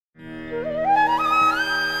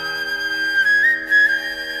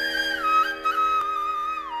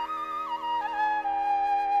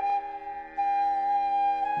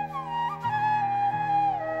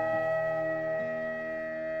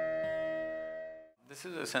This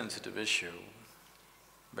is a sensitive issue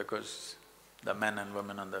because the men and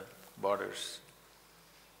women on the borders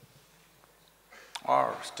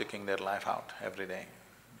are sticking their life out every day.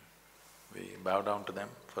 We bow down to them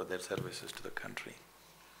for their services to the country.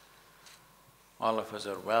 All of us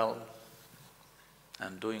are well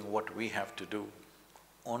and doing what we have to do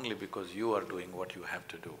only because you are doing what you have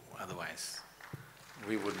to do, otherwise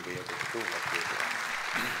we wouldn't be able to do what we're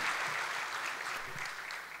doing.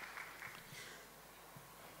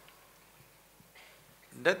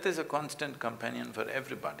 Death is a constant companion for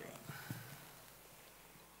everybody.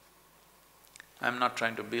 I'm not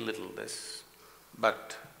trying to belittle this,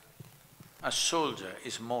 but a soldier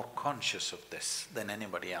is more conscious of this than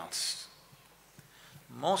anybody else.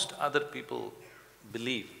 Most other people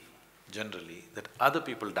believe generally that other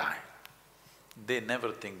people die. They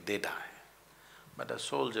never think they die. But a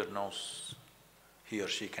soldier knows he or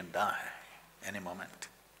she can die any moment.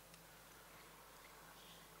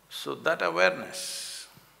 So that awareness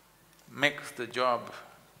makes the job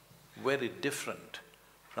very different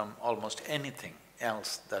from almost anything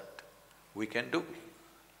else that we can do.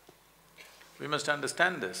 We must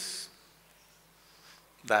understand this,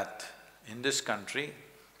 that in this country,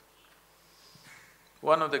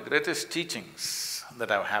 one of the greatest teachings that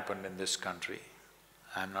have happened in this country,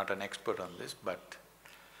 I'm not an expert on this, but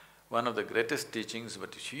one of the greatest teachings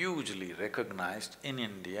but is hugely recognized in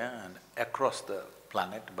India and across the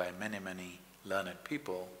planet by many, many learned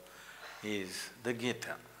people is the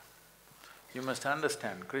Gita. You must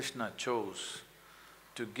understand, Krishna chose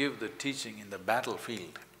to give the teaching in the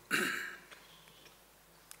battlefield.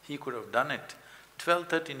 He could have done it. 12,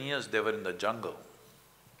 13 years they were in the jungle,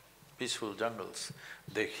 peaceful jungles.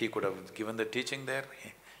 He could have given the teaching there,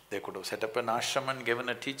 they could have set up an ashram and given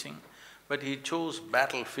a teaching, but he chose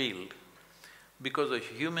battlefield because a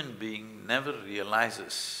human being never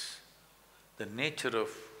realizes the nature of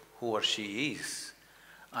who or she is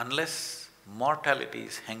unless mortality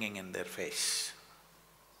is hanging in their face.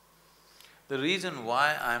 The reason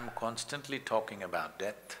why I'm constantly talking about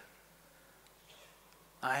death,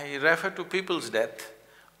 I refer to people's death,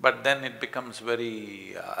 but then it becomes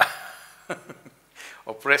very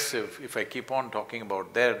oppressive if I keep on talking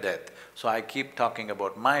about their death, so I keep talking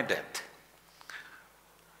about my death.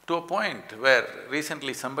 To a point where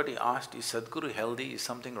recently somebody asked, is Sadhguru healthy? Is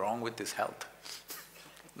something wrong with his health?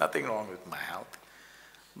 Nothing wrong with my health.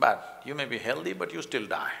 But you may be healthy, but you still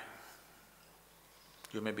die.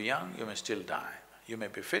 You may be young, you may still die. You may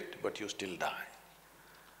be fit, but you still die.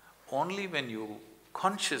 Only when you're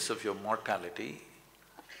conscious of your mortality,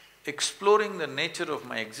 exploring the nature of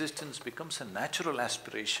my existence becomes a natural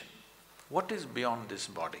aspiration. What is beyond this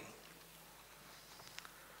body?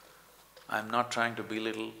 I'm not trying to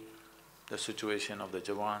belittle the situation of the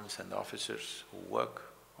Jawans and the officers who work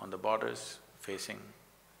on the borders, facing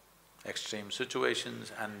extreme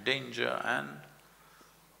situations and danger and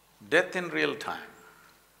death in real time,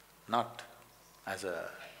 not as a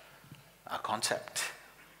concept,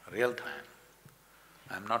 real time.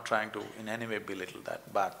 I'm not trying to in any way belittle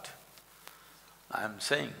that, but I'm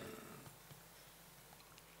saying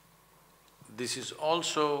this is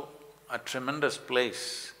also a tremendous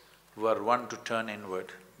place where one to turn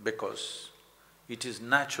inward, because it is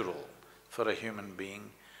natural for a human being,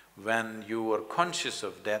 when you are conscious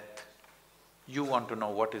of death, you want to know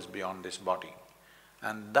what is beyond this body.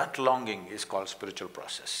 And that longing is called spiritual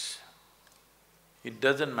process. It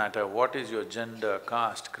doesn't matter what is your gender,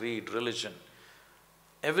 caste, creed, religion,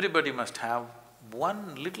 everybody must have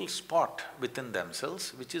one little spot within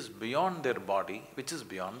themselves which is beyond their body, which is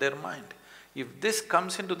beyond their mind. If this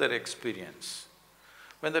comes into their experience,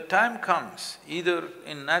 when the time comes, either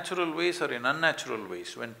in natural ways or in unnatural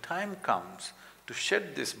ways, when time comes to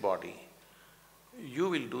shed this body, you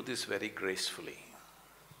will do this very gracefully.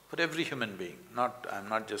 For every human being, I'm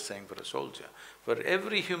not just saying for a soldier, for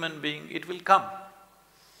every human being it will come.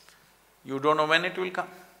 You don't know when it will come.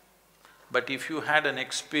 But if you had an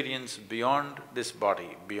experience beyond this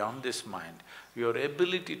body, beyond this mind, your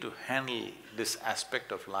ability to handle this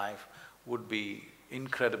aspect of life would be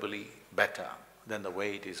incredibly better than the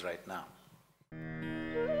way it is right now.